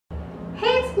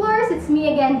Hey explorers, it's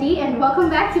me again Dee and welcome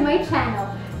back to my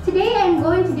channel. Today I'm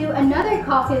going to do another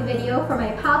coffee video for my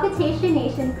Palpitation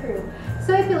Nation crew.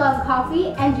 So if you love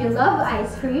coffee and you love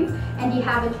ice cream and you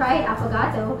haven't tried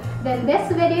Affogato, then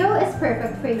this video is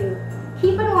perfect for you.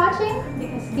 Keep on watching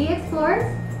because Dee explores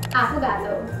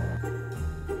Affogato.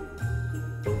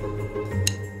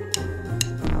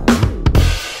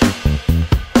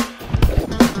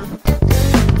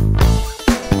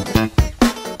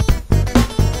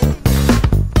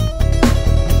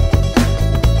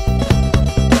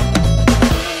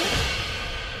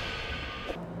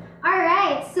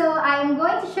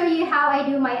 I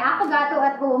do my Affogato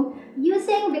at home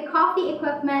using the coffee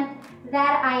equipment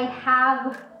that I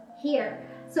have here.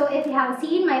 So if you have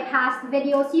seen my past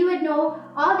videos, you would know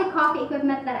all the coffee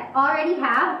equipment that I already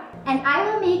have, and I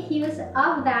will make use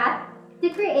of that to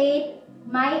create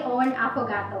my own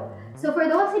Affogato. So for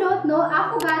those who don't know,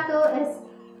 Affogato is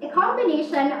a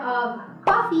combination of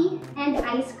coffee and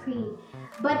ice cream.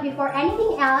 But before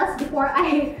anything else, before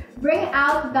I bring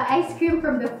out the ice cream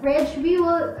from the fridge, we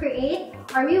will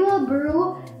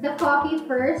brew the coffee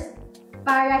first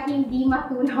para hindi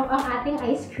matunaw ang ating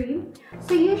ice cream.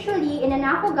 So usually in an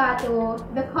Affogato,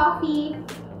 the coffee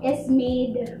is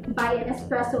made by an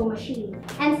espresso machine.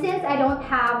 And since I don't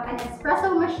have an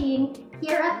espresso machine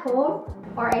here at home,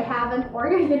 or I haven't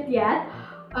ordered it yet,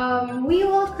 we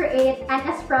will create an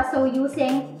espresso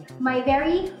using my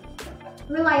very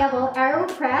reliable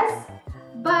Aeropress,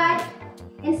 but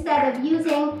instead of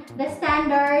using the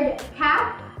standard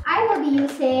cap, I will be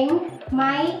using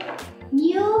my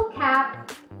new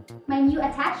cap, my new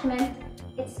attachment.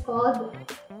 It's called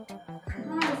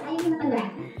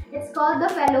the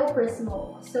Fellow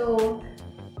Prismo. So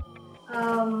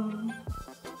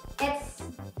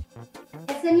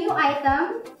it's a new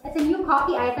item. It's a new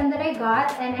coffee item that I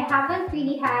got, and I haven't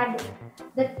really had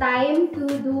the time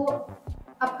to do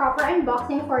a proper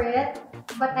unboxing for it,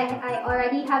 but I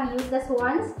already have used this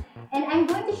once, and I'm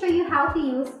going to show you how to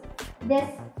use this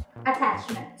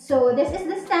attachment. So this is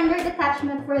the standard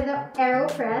attachment for the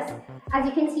Aeropress. As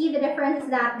you can see, the difference is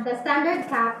that the standard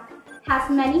cap has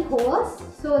many holes,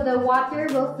 so the water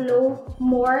will flow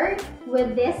more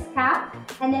with this cap,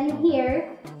 and then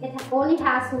here it only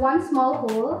has one small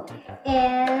hole.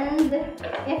 And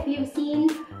if you've seen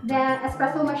the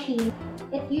espresso machine,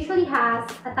 it usually has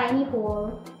a tiny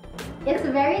hole. It's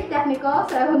very technical,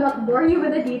 so I will not bore you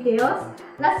with the details.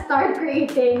 Let's start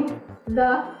creating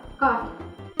the coffee.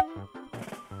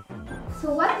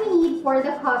 So what we need for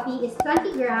the coffee is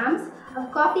 20 grams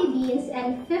of coffee beans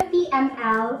and 50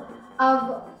 ml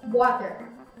of water.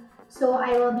 So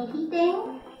I will be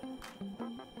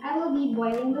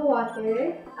boiling the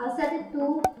water. I'll set it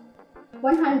to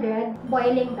 100,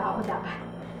 boiling daw dapat.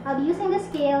 I'll be using the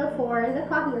scale for the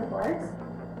coffee, of course.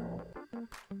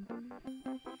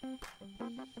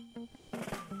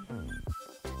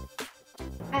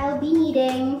 I'll be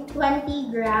needing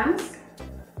 20 grams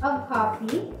of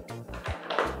coffee.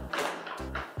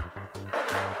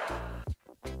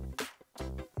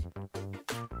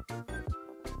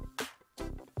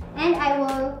 And I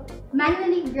will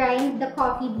manually grind the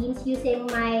coffee beans using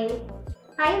my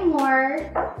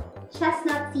CMRRA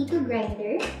chestnut C2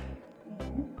 grinder.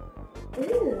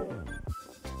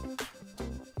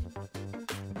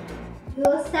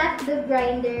 We'll set the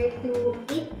grinder to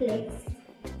 8 clicks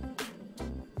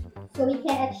so we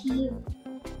can achieve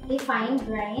a fine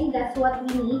grind. That's what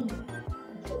we need.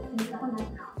 So,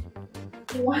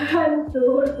 1,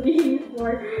 2, 3,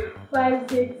 4, 5,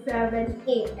 6, 7,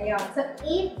 8. Ayun. So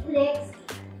 8 clicks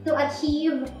to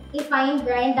achieve a fine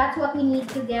grind. That's what we need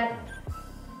to get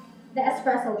the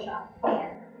espresso shot.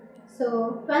 There.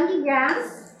 So 20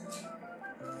 grams,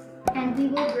 and we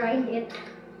will grind it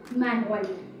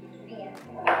manually. Ayan.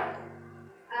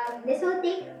 This will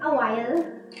take a while.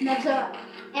 Medyo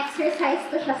exercise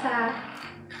to siya sa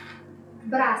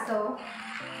braso.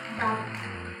 But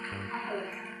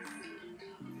okay.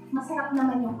 Masarap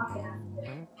naman yung kape.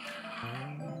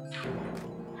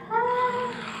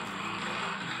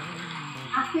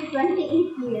 After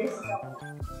 28 years.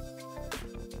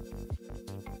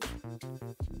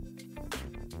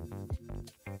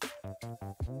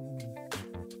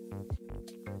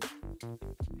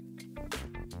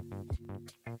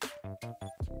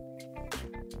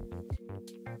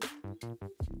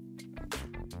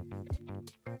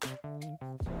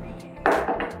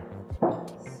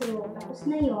 So, tapos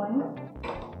na yun.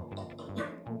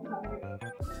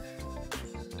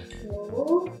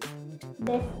 So,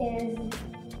 this is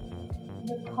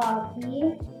the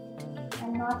coffee.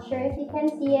 I'm not sure if you can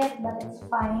see it, but it's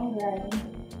fine grind.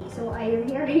 So, I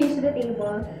rearranged the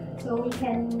table so we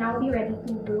can now be ready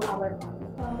to brew our coffee.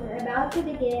 So, we're about to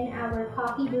begin our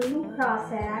coffee brewing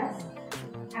process.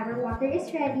 Our water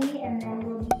is ready, and then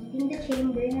we'll be heating the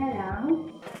chamber na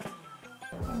lang.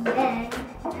 And then,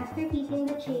 after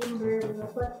heating the chamber, we will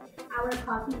put our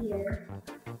coffee here.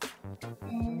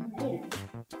 And ayun.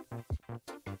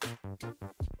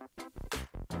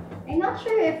 I'm not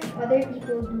sure if other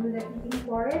people do the heating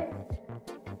for it.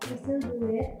 I still do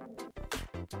it.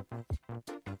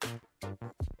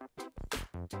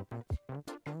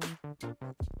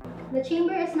 The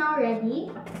chamber is now ready.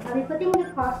 I'll be putting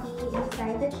the coffee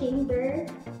inside the chamber.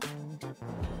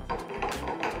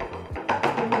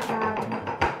 So we have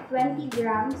 20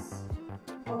 grams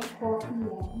of coffee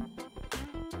in.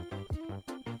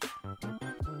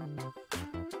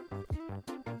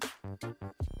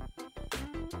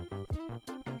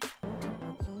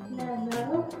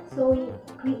 So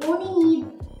we only need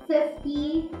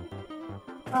 50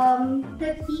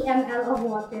 ml of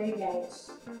water,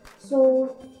 guys.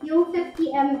 So yung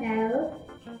 50 ml,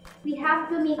 we have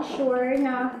to make sure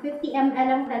na 50 ml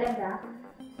lang talaga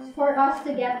for us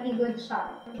to get a good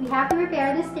shot. We have to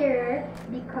prepare the stirrer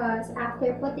because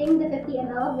after putting the 50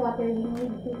 ml of water, we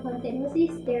need to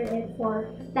continuously stir it for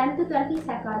 10 to 20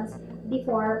 seconds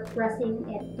before pressing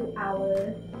it to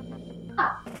our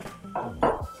cup.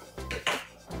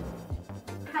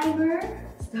 Timer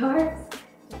starts.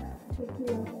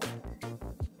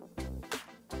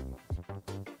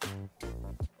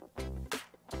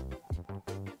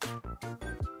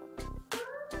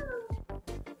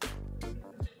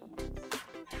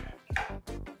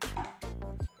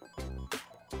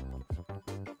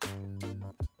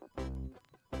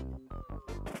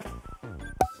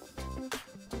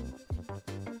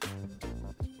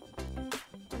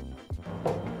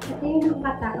 Ito yung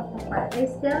nakatakot na part. I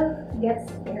still get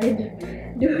scared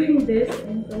doing this.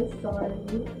 I'm so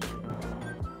sorry.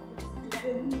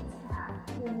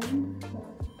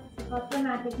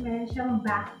 Automatic, meron siyang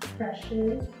back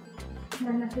pressure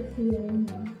na nafe-feel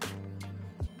niya.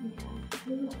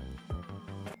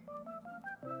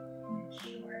 Not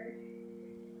sure.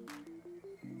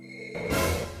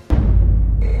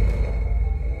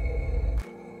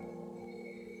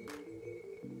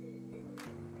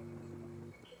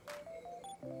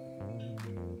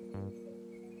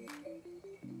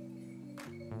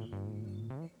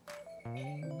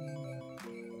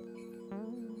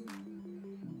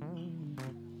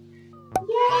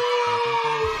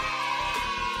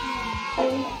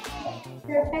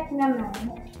 Perfect naman.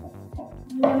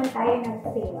 Hindi naman tayo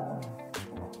nag-fail.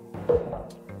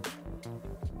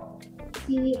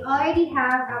 See, we already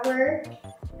have our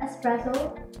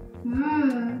espresso.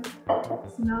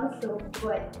 Smells so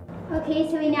good.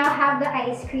 Okay, so we now have the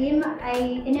ice cream.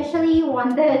 I initially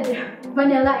wanted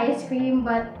vanilla ice cream,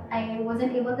 but I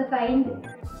wasn't able to find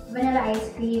vanilla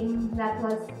ice cream that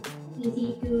was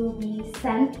easy to be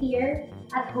sent here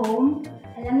at home.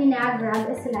 Alam niyo na,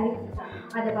 grab is life.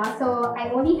 Diba? So I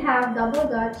only have double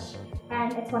Dutch,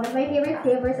 and it's one of my favorite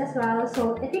flavors as well.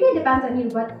 So it really depends on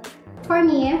you, but for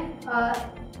me,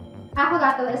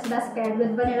 Affogato is best paired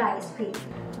with vanilla ice cream.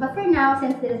 But for now,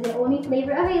 since this is the only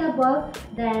flavor available,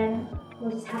 then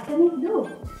we'll just have to make do.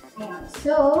 Ayan.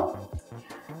 So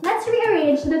let's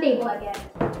rearrange the table again.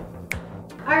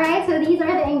 Alright, so these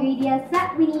are the ingredients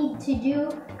that we need to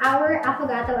do our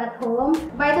affogato at home.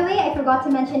 By the way, I forgot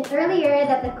to mention earlier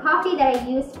that the coffee that I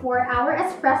used for our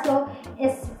espresso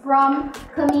is from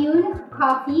Commune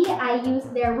Coffee. I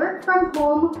used their work from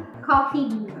home coffee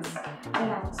beans.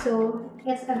 Ayan, so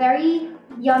it's a very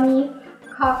yummy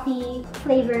coffee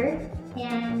flavor,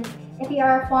 and if you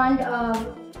are fond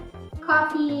of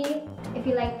coffee, if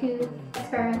you like to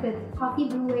experiment with coffee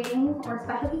brewing or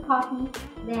specialty coffee,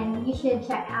 then you should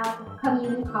check out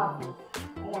Commune Coffee.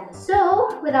 Ayan.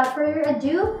 So, without further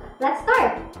ado, let's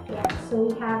start. Ayan. So,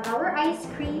 we have our ice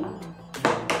cream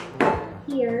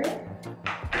here.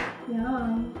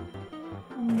 Yum.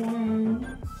 And then,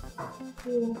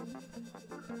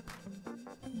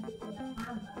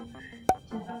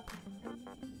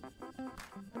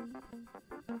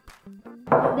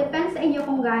 depends sa inyo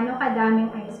kung gaano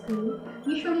kadaming ice cream.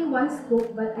 Usually one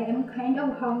scoop, but I am kind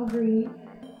of hungry.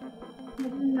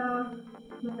 Medyo na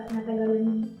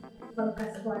natagalan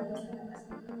pagka-squad ko sa labas.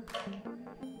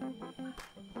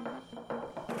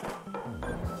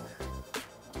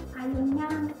 Ayaw na.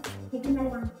 Ito na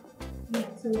lang. Yeah,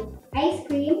 so, ice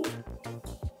cream.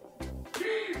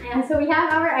 Ayan, so we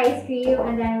have our ice cream,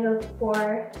 and then we'll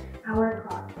pour our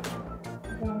coffee.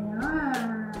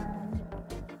 Ganon.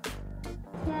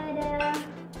 Ta-da!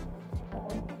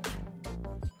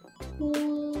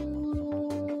 Ganon.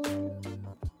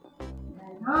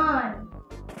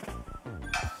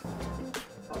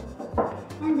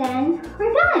 And then,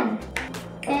 we're done!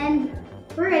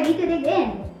 ready to dig in.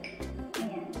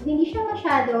 Ayan. Hindi siya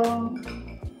masyadong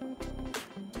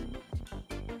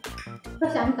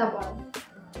presentable.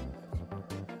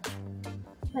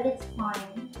 But it's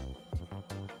fine.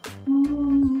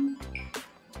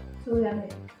 So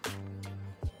yummy.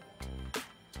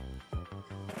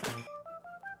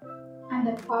 And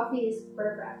the coffee is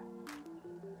perfect.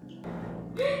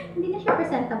 Hindi na siya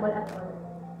presentable at all.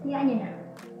 Hayaan nyo na.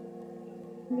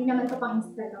 Hindi naman ito pang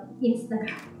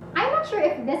Instagram. I'm not sure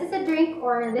if this is a drink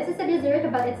or this is a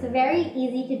dessert, but it's very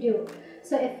easy to do.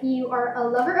 So if you are a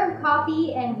lover of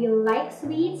coffee and you like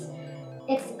sweets,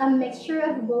 it's a mixture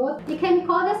of both. You can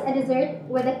call this a dessert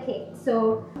with a cake.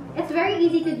 So it's very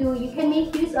easy to do. You can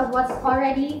make use of what's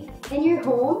already in your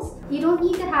homes. You don't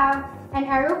need to have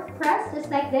an Aeropress just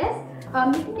like this.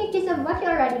 You can make use of what you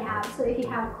already have. So if you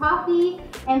have coffee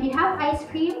and you have ice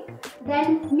cream,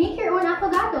 then make your own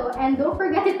affogato. And don't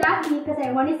forget to tag me because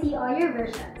I want to see all your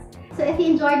versions. So if you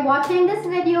enjoyed watching this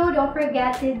video, don't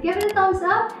forget to give it a thumbs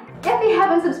up. If you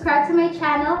haven't subscribed to my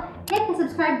channel, hit the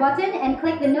subscribe button and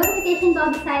click the notification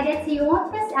bell beside it so you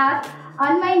won't miss out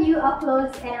on my new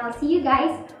uploads. And I'll see you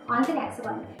guys on the next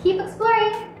one. Keep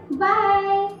exploring.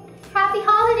 Bye! Happy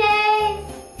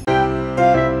holidays!